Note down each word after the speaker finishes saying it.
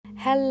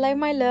Hello,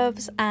 my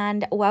loves,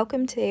 and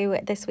welcome to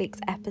this week's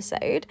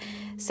episode.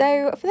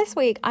 So, for this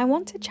week, I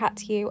want to chat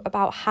to you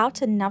about how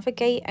to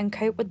navigate and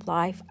cope with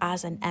life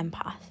as an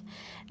empath.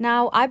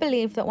 Now, I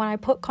believe that when I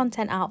put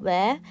content out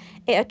there,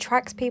 it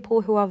attracts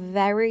people who are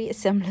very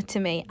similar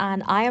to me,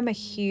 and I am a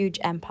huge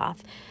empath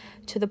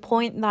to the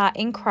point that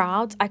in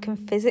crowds, I can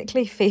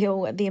physically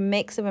feel the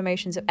mix of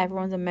emotions of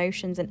everyone's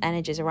emotions and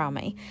energies around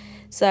me.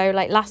 So,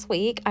 like last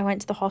week, I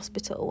went to the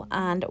hospital,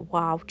 and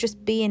wow,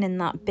 just being in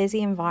that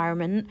busy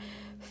environment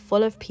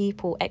full of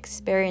people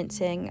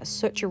experiencing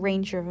such a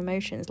range of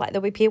emotions. Like,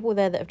 there'll be people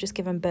there that have just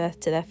given birth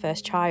to their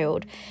first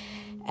child.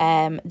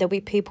 There'll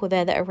be people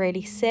there that are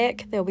really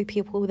sick. There'll be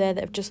people there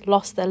that have just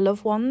lost their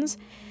loved ones.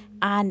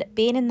 And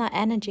being in that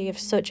energy of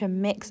such a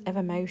mix of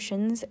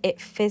emotions,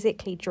 it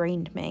physically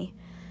drained me.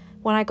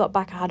 When I got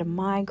back, I had a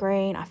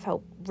migraine. I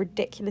felt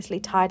ridiculously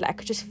tired. Like, I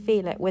could just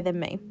feel it within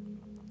me.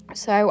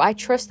 So I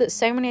trust that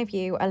so many of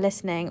you are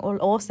listening will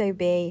also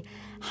be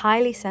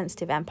highly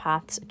sensitive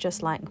empaths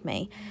just like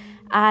me.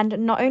 And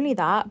not only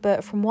that,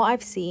 but from what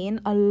I've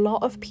seen, a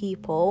lot of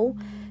people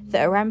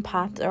that are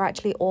empaths are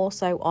actually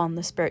also on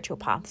the spiritual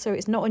path. So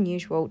it's not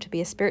unusual to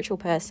be a spiritual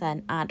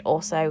person and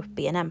also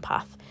be an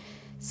empath.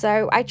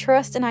 So I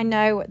trust and I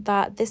know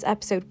that this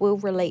episode will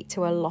relate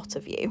to a lot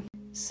of you.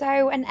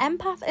 So an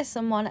empath is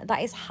someone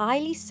that is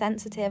highly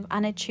sensitive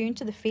and attuned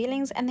to the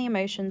feelings and the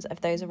emotions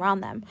of those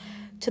around them,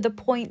 to the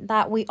point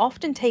that we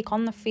often take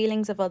on the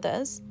feelings of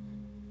others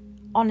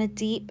on a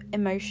deep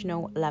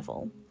emotional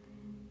level.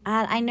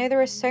 And I know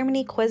there are so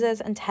many quizzes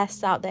and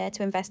tests out there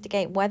to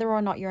investigate whether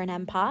or not you're an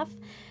empath,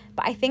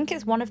 but I think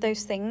it's one of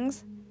those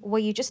things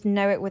where you just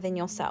know it within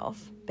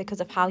yourself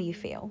because of how you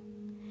feel.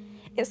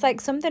 It's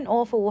like something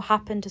awful will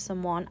happen to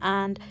someone,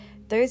 and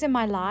those in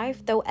my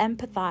life, they'll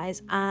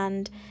empathize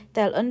and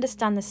they'll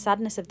understand the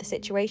sadness of the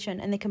situation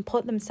and they can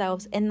put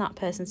themselves in that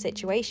person's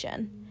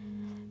situation.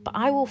 But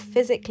I will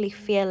physically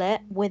feel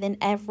it within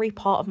every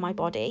part of my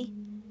body.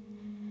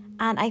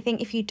 And I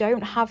think if you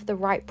don't have the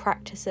right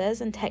practices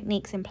and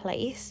techniques in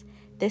place,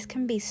 this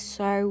can be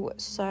so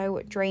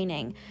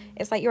draining.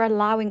 It's like you're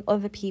allowing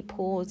other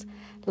people's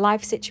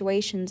life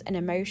situations and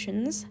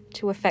emotions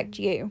to affect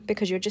you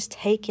because you're just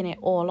taking it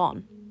all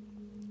on.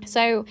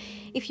 So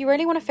if you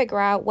really want to figure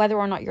out whether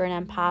or not you're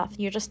an empath,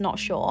 you're just not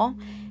sure,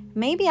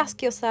 maybe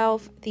ask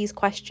yourself these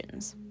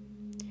questions.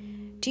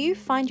 Do you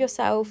find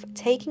yourself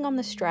taking on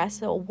the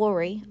stress or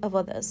worry of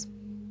others?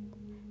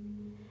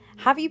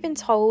 Have you been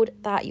told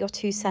that you're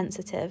too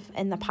sensitive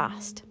in the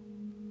past?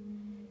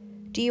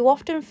 Do you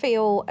often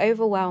feel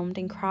overwhelmed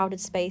in crowded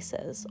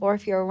spaces, or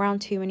if you're around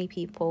too many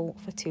people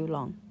for too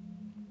long?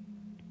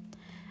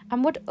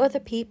 And would other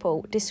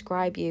people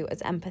describe you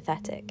as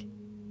empathetic?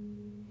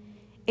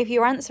 If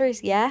your answer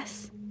is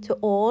yes to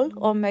all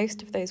or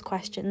most of those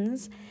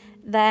questions,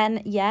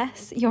 then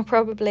yes, you're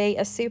probably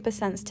a super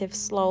sensitive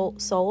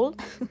soul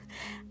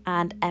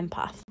and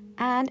empath.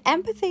 And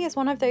empathy is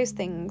one of those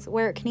things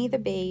where it can either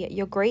be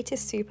your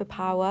greatest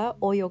superpower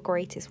or your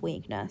greatest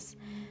weakness.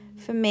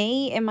 For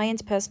me, in my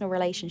interpersonal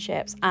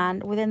relationships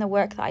and within the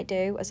work that I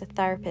do as a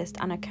therapist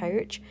and a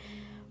coach,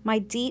 my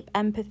deep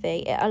empathy,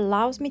 it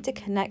allows me to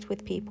connect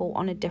with people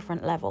on a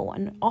different level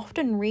and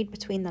often read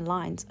between the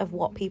lines of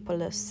what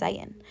people are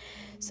saying.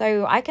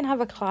 So I can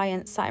have a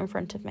client sat in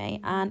front of me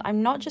and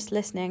I'm not just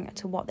listening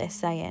to what they're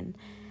saying.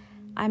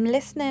 I'm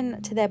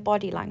listening to their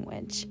body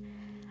language.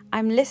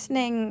 I'm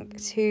listening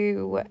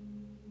to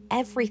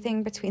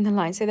everything between the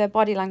lines. So their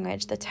body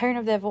language, the tone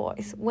of their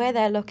voice, where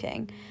they're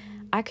looking.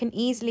 I can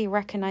easily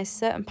recognize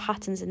certain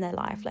patterns in their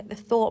life, like the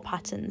thought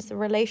patterns, the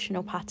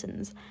relational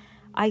patterns.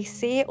 I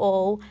see it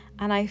all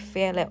and I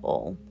feel it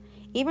all.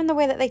 Even the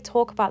way that they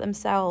talk about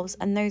themselves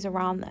and those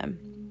around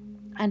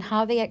them and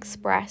how they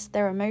express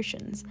their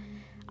emotions.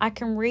 I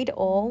can read it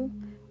all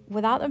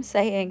without them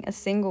saying a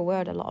single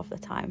word a lot of the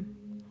time.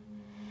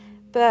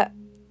 But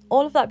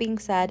all of that being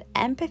said,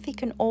 empathy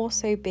can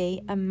also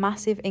be a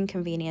massive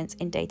inconvenience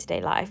in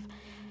day-to-day life.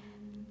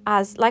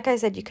 As, like I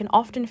said, you can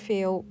often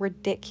feel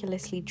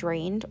ridiculously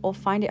drained or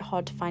find it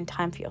hard to find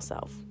time for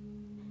yourself.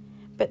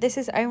 But this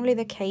is only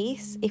the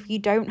case if you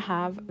don't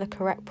have the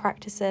correct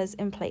practices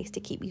in place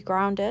to keep you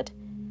grounded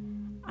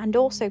and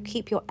also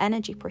keep your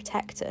energy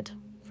protected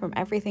from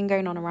everything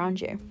going on around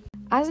you.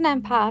 As an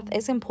empath,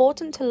 it's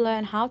important to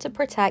learn how to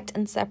protect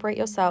and separate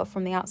yourself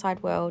from the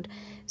outside world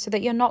so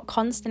that you're not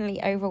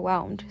constantly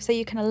overwhelmed, so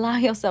you can allow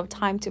yourself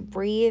time to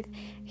breathe,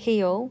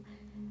 heal,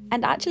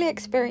 and actually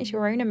experience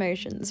your own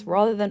emotions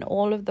rather than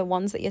all of the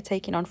ones that you're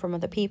taking on from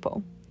other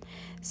people.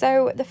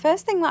 So the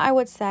first thing that I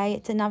would say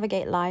to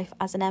navigate life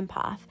as an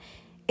empath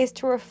is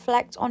to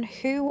reflect on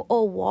who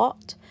or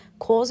what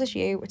causes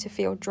you to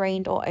feel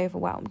drained or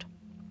overwhelmed.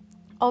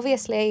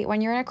 Obviously,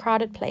 when you're in a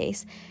crowded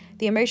place,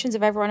 the emotions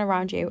of everyone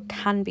around you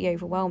can be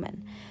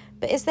overwhelming.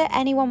 But is there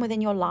anyone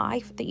within your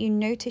life that you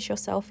notice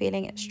yourself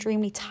feeling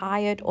extremely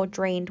tired or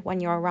drained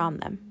when you're around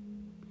them?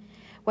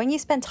 When you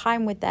spend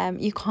time with them,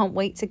 you can't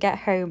wait to get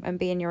home and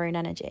be in your own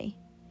energy.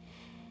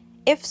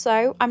 If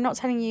so, I'm not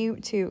telling you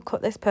to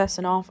cut this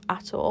person off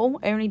at all.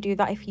 Only do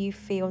that if you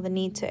feel the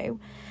need to.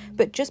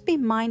 but just be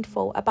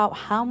mindful about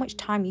how much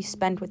time you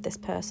spend with this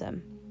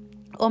person.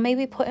 Or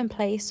maybe put in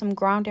place some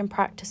grounding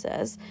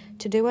practices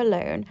to do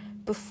alone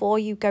before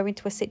you go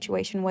into a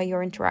situation where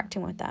you're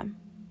interacting with them.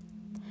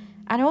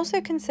 And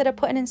also consider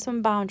putting in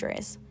some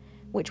boundaries,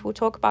 which we'll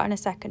talk about in a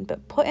second,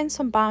 but put in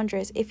some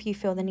boundaries if you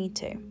feel the need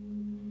to.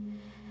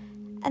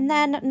 And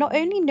then not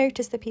only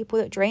notice the people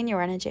that drain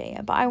your energy,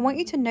 but I want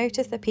you to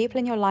notice the people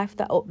in your life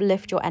that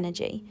uplift your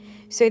energy.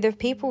 So the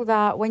people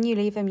that when you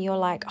leave them, you're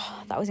like,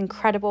 oh, that was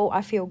incredible.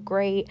 I feel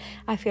great.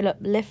 I feel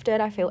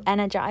uplifted. I feel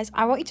energized.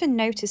 I want you to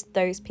notice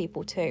those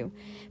people too,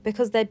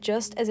 because they're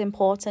just as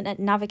important at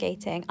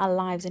navigating our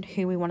lives and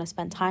who we want to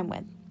spend time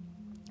with.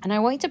 And I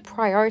want you to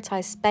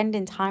prioritize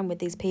spending time with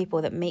these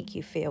people that make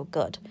you feel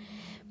good.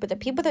 But the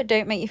people that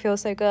don't make you feel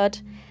so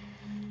good,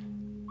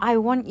 I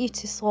want you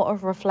to sort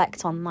of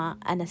reflect on that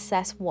and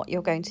assess what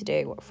you're going to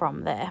do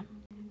from there.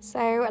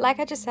 So, like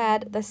I just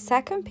said, the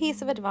second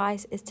piece of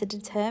advice is to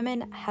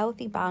determine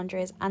healthy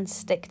boundaries and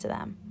stick to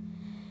them.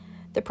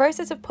 The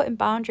process of putting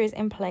boundaries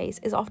in place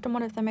is often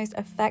one of the most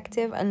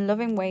effective and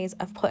loving ways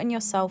of putting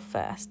yourself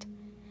first.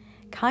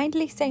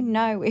 Kindly say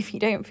no if you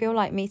don't feel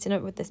like meeting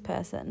up with this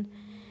person,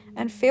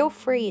 and feel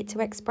free to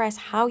express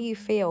how you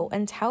feel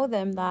and tell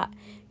them that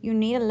you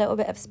need a little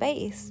bit of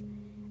space.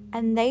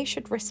 And they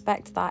should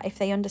respect that if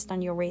they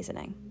understand your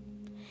reasoning.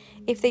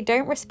 If they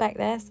don't respect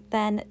this,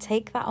 then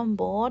take that on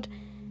board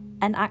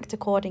and act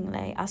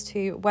accordingly as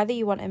to whether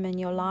you want them in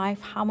your life,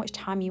 how much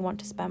time you want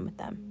to spend with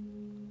them.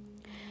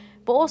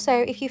 But also,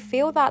 if you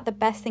feel that the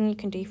best thing you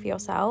can do for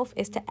yourself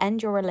is to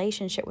end your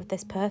relationship with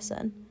this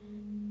person,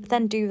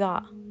 then do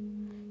that.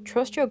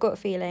 Trust your gut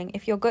feeling.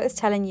 If your gut is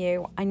telling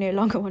you, I no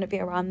longer want to be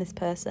around this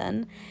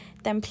person,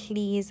 then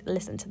please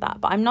listen to that.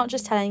 But I'm not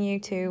just telling you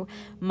to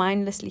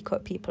mindlessly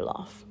cut people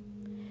off.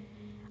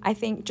 I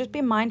think just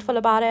be mindful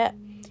about it.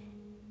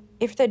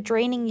 If they're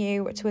draining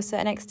you to a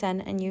certain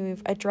extent and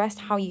you've addressed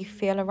how you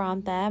feel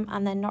around them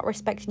and they're not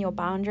respecting your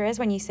boundaries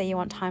when you say you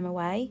want time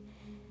away,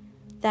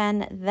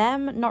 then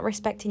them not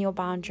respecting your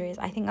boundaries,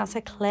 I think that's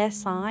a clear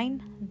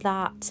sign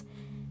that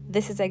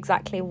this is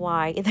exactly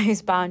why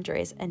those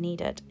boundaries are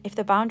needed. If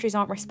the boundaries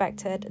aren't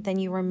respected, then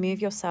you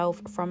remove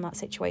yourself from that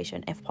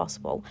situation if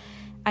possible.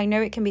 I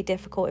know it can be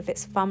difficult if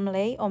it's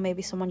family or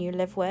maybe someone you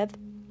live with,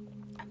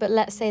 but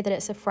let's say that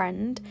it's a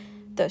friend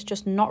that's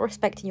just not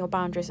respecting your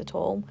boundaries at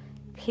all.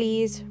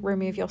 Please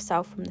remove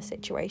yourself from the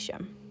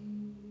situation.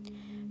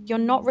 You're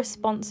not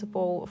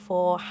responsible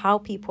for how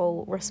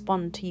people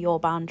respond to your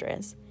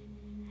boundaries.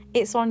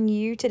 It's on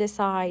you to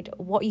decide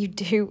what you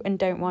do and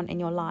don't want in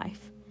your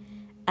life.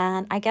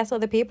 And I guess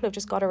other people have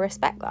just got to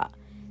respect that.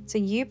 So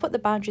you put the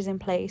boundaries in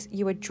place,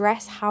 you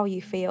address how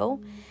you feel,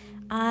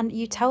 and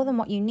you tell them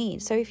what you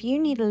need. So if you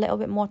need a little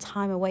bit more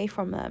time away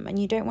from them and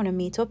you don't want to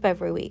meet up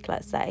every week,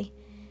 let's say,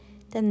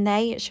 then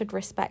they should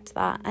respect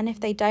that. And if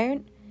they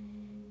don't,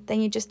 then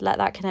you just let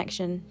that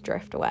connection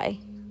drift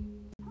away.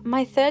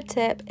 My third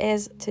tip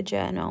is to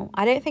journal.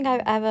 I don't think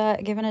I've ever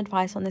given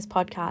advice on this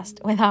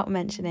podcast without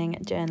mentioning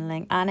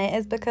journaling, and it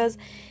is because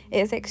it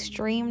is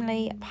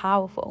extremely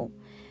powerful.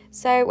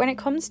 So when it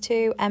comes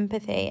to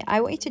empathy, I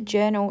want you to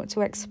journal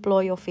to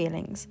explore your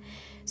feelings.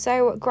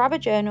 So grab a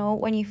journal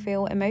when you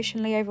feel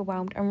emotionally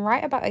overwhelmed and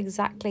write about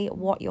exactly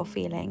what you're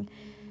feeling,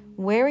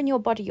 where in your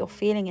body you're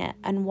feeling it,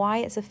 and why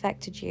it's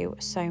affected you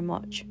so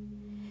much.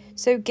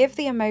 So give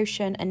the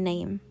emotion a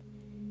name.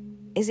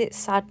 Is it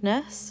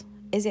sadness?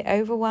 Is it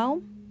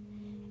overwhelm?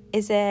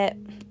 Is it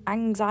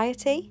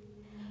anxiety?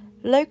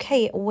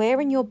 Locate where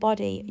in your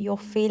body you're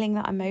feeling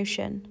that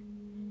emotion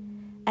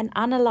and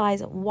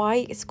analyze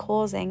why it's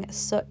causing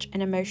such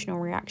an emotional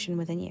reaction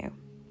within you.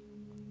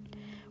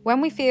 When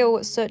we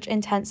feel such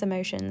intense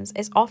emotions,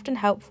 it's often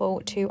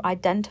helpful to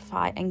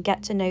identify and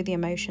get to know the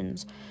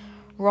emotions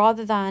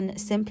rather than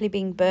simply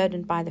being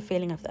burdened by the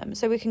feeling of them.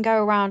 So we can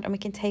go around and we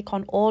can take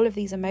on all of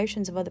these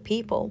emotions of other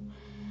people.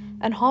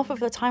 And half of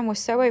the time we're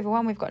so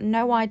overwhelmed, we've got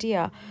no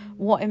idea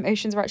what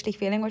emotions we're actually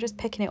feeling. We're just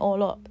picking it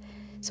all up.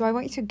 So I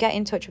want you to get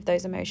in touch with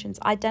those emotions,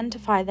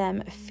 identify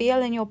them,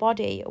 feel in your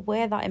body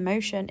where that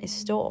emotion is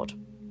stored.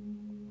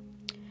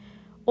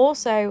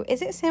 Also,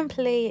 is it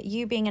simply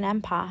you being an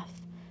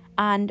empath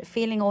and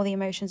feeling all the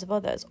emotions of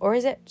others? Or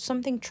is it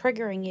something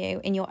triggering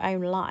you in your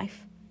own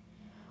life?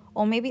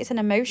 Or maybe it's an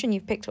emotion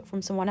you've picked up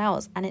from someone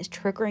else and it's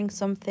triggering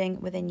something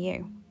within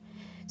you.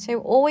 So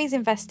always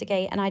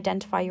investigate and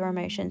identify your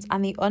emotions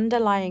and the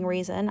underlying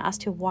reason as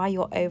to why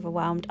you're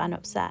overwhelmed and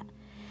upset.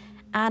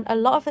 And a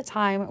lot of the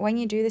time when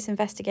you do this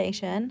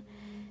investigation,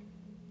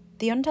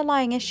 the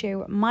underlying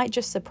issue might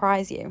just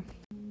surprise you.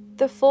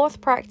 The fourth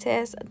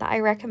practice that I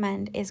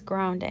recommend is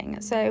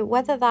grounding. So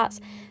whether that's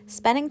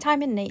spending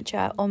time in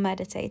nature or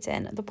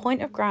meditating, the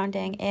point of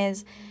grounding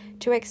is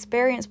to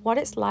experience what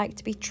it's like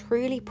to be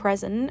truly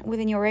present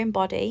within your own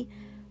body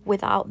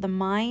without the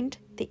mind,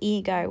 the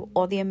ego,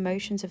 or the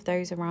emotions of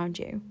those around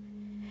you.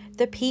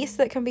 The peace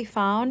that can be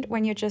found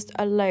when you're just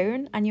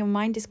alone and your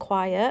mind is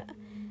quiet,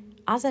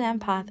 as an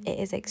empath, it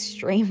is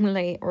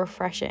extremely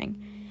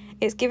refreshing.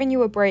 It's giving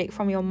you a break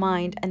from your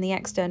mind and the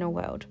external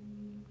world.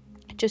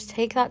 Just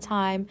take that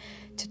time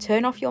to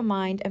turn off your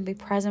mind and be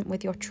present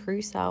with your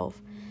true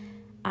self,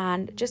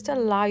 and just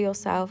allow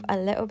yourself a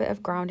little bit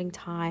of grounding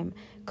time,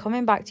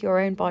 coming back to your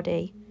own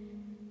body,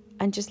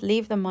 and just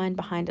leave the mind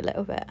behind a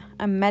little bit.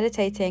 And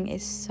meditating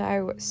is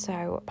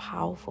so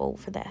powerful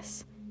for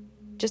this.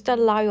 Just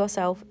allow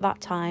yourself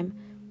that time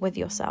with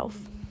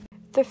yourself.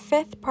 The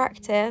fifth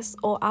practice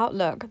or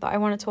outlook that I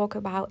want to talk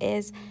about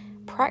is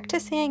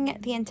practicing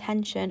the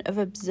intention of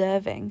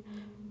observing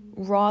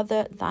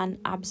rather than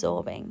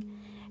absorbing.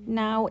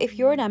 Now, if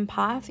you're an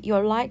empath,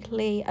 you're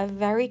likely a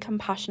very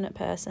compassionate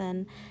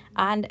person,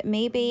 and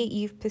maybe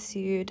you've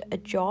pursued a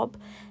job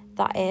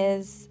that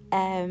is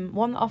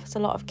one that offers a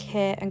lot of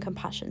care and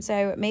compassion.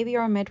 So maybe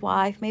you're a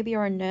midwife, maybe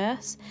you're a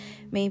nurse,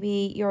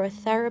 maybe you're a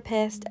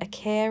therapist, a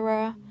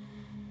carer.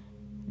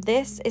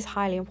 This is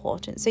highly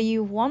important. So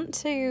you want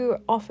to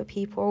offer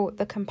people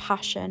the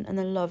compassion and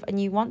the love,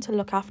 and you want to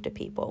look after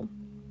people.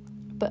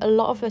 But a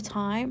lot of the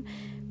time,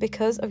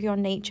 because of your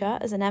nature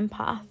as an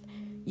empath,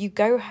 you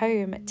go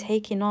home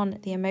taking on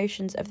the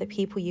emotions of the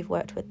people you've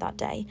worked with that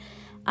day.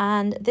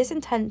 And this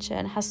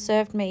intention has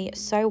served me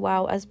so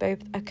well as both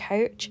a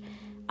coach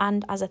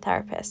and as a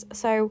therapist.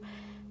 So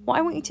what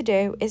I want you to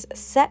do is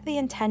set the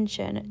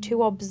intention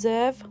to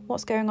observe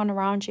what's going on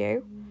around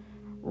you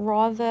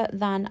rather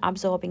than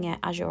absorbing it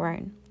as your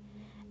own.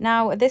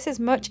 Now, this is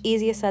much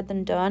easier said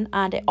than done,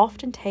 and it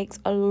often takes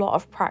a lot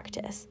of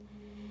practice.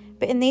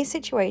 But in these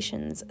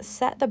situations,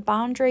 set the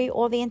boundary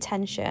or the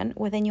intention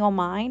within your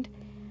mind.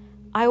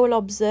 I will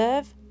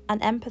observe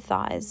and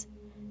empathize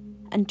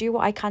and do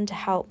what I can to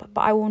help,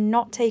 but I will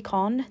not take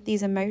on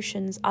these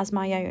emotions as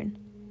my own,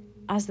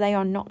 as they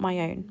are not my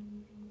own.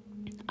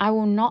 I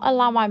will not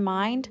allow my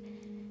mind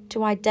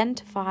to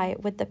identify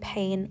with the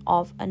pain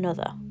of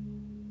another,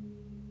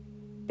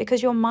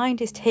 because your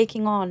mind is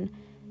taking on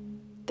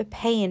the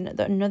pain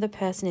that another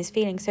person is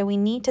feeling. So we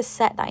need to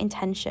set that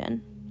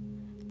intention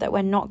that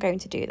we're not going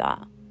to do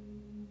that.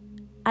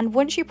 And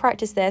once you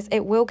practice this,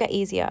 it will get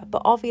easier,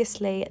 but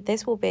obviously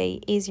this will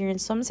be easier in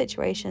some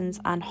situations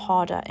and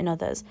harder in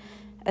others,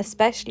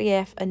 especially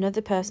if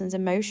another person's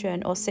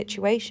emotion or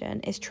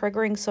situation is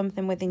triggering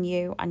something within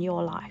you and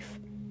your life.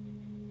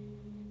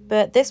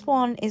 But this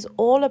one is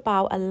all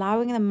about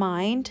allowing the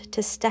mind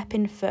to step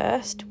in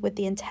first with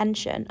the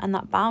intention and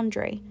that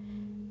boundary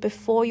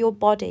before your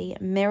body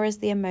mirrors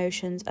the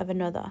emotions of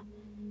another.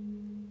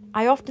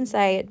 I often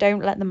say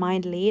don't let the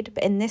mind lead,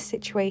 but in this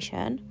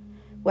situation,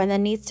 when there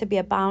needs to be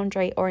a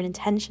boundary or an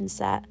intention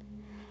set,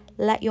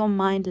 let your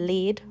mind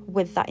lead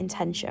with that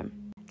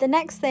intention. The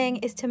next thing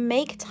is to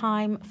make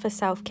time for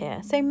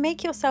self-care. So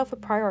make yourself a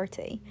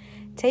priority.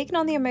 Taking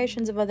on the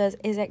emotions of others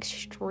is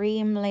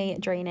extremely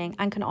draining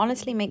and can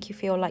honestly make you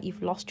feel like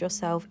you've lost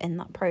yourself in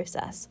that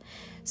process.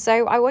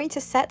 So I want you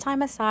to set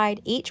time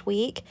aside each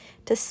week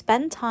to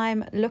spend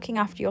time looking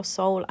after your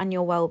soul and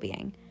your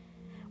well-being.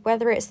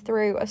 Whether it's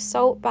through a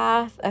salt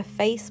bath, a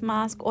face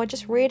mask, or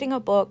just reading a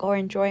book or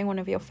enjoying one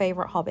of your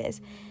favorite hobbies,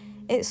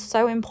 it's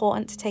so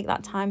important to take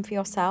that time for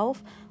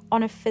yourself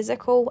on a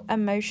physical,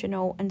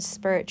 emotional, and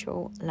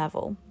spiritual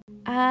level.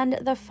 And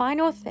the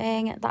final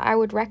thing that I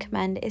would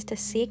recommend is to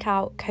seek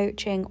out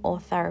coaching or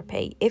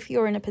therapy if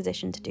you're in a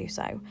position to do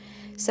so.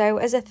 So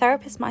as a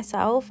therapist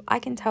myself, I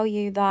can tell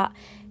you that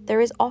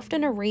there is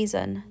often a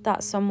reason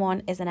that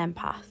someone is an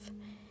empath.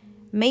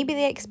 Maybe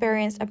they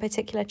experienced a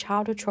particular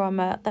childhood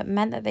trauma that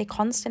meant that they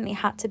constantly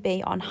had to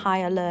be on high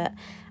alert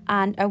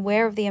and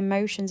aware of the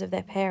emotions of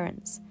their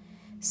parents.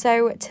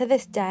 So to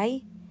this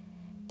day,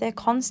 they're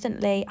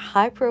constantly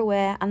hyper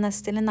aware and they're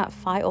still in that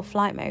fight or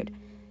flight mode,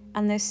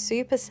 and they're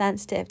super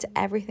sensitive to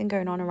everything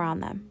going on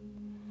around them.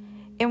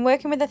 In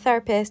working with a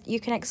therapist,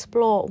 you can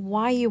explore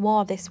why you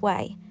are this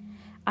way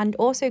and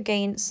also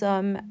gain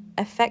some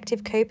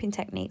effective coping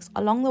techniques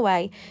along the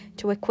way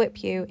to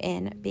equip you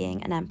in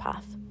being an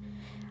empath.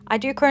 I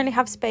do currently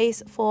have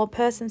space for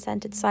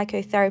person-centered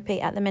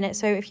psychotherapy at the minute,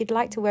 so if you'd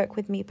like to work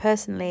with me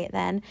personally,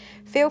 then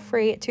feel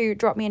free to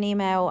drop me an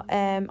email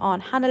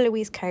on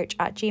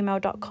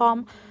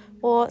hannahlouisecoach@gmail.com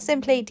or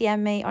simply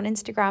DM me on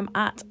Instagram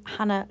at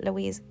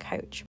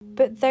hannahlouisecoach.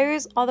 But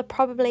those are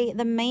probably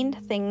the main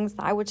things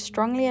that I would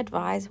strongly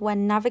advise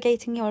when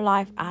navigating your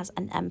life as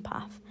an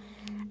empath.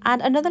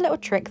 And another little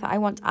trick that I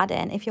want to add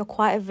in, if you're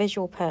quite a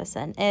visual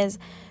person, is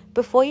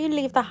before you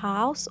leave the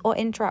house or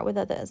interact with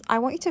others, I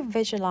want you to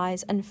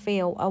visualize and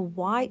feel a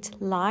white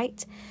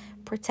light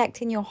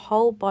protecting your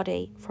whole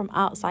body from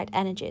outside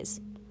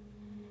energies.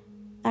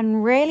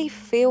 And really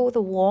feel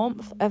the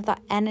warmth of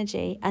that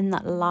energy and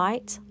that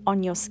light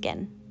on your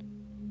skin.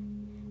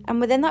 And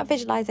within that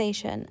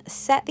visualization,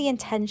 set the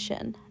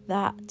intention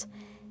that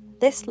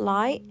this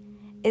light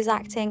is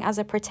acting as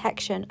a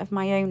protection of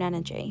my own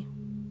energy.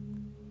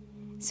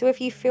 So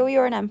if you feel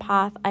you're an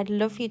empath, I'd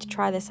love for you to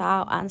try this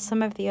out and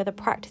some of the other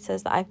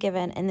practices that I've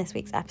given in this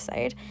week's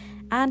episode.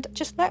 And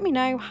just let me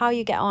know how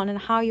you get on and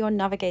how you're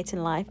navigating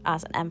life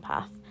as an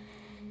empath.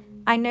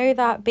 I know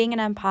that being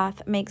an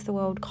empath makes the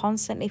world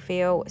constantly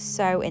feel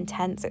so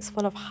intense. It's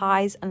full of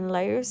highs and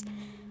lows.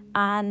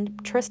 And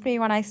trust me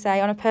when I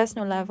say, on a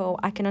personal level,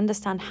 I can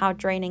understand how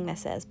draining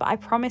this is. But I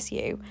promise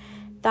you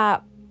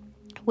that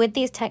with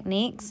these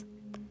techniques,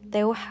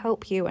 they will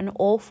help you an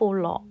awful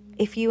lot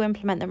if you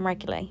implement them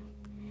regularly.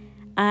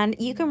 And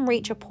you can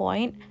reach a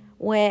point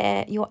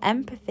where your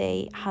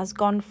empathy has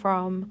gone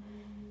from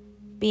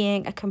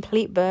being a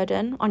complete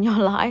burden on your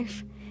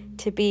life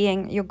to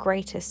being your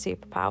greatest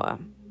superpower.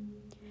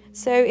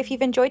 So if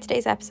you've enjoyed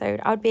today's episode,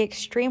 I would be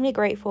extremely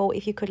grateful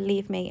if you could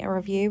leave me a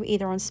review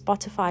either on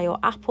Spotify or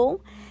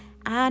Apple.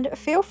 And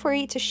feel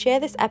free to share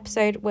this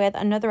episode with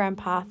another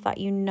empath that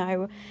you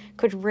know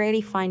could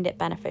really find it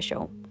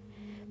beneficial.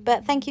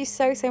 But thank you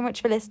so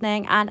much for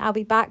listening, and I'll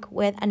be back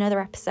with another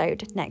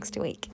episode next week.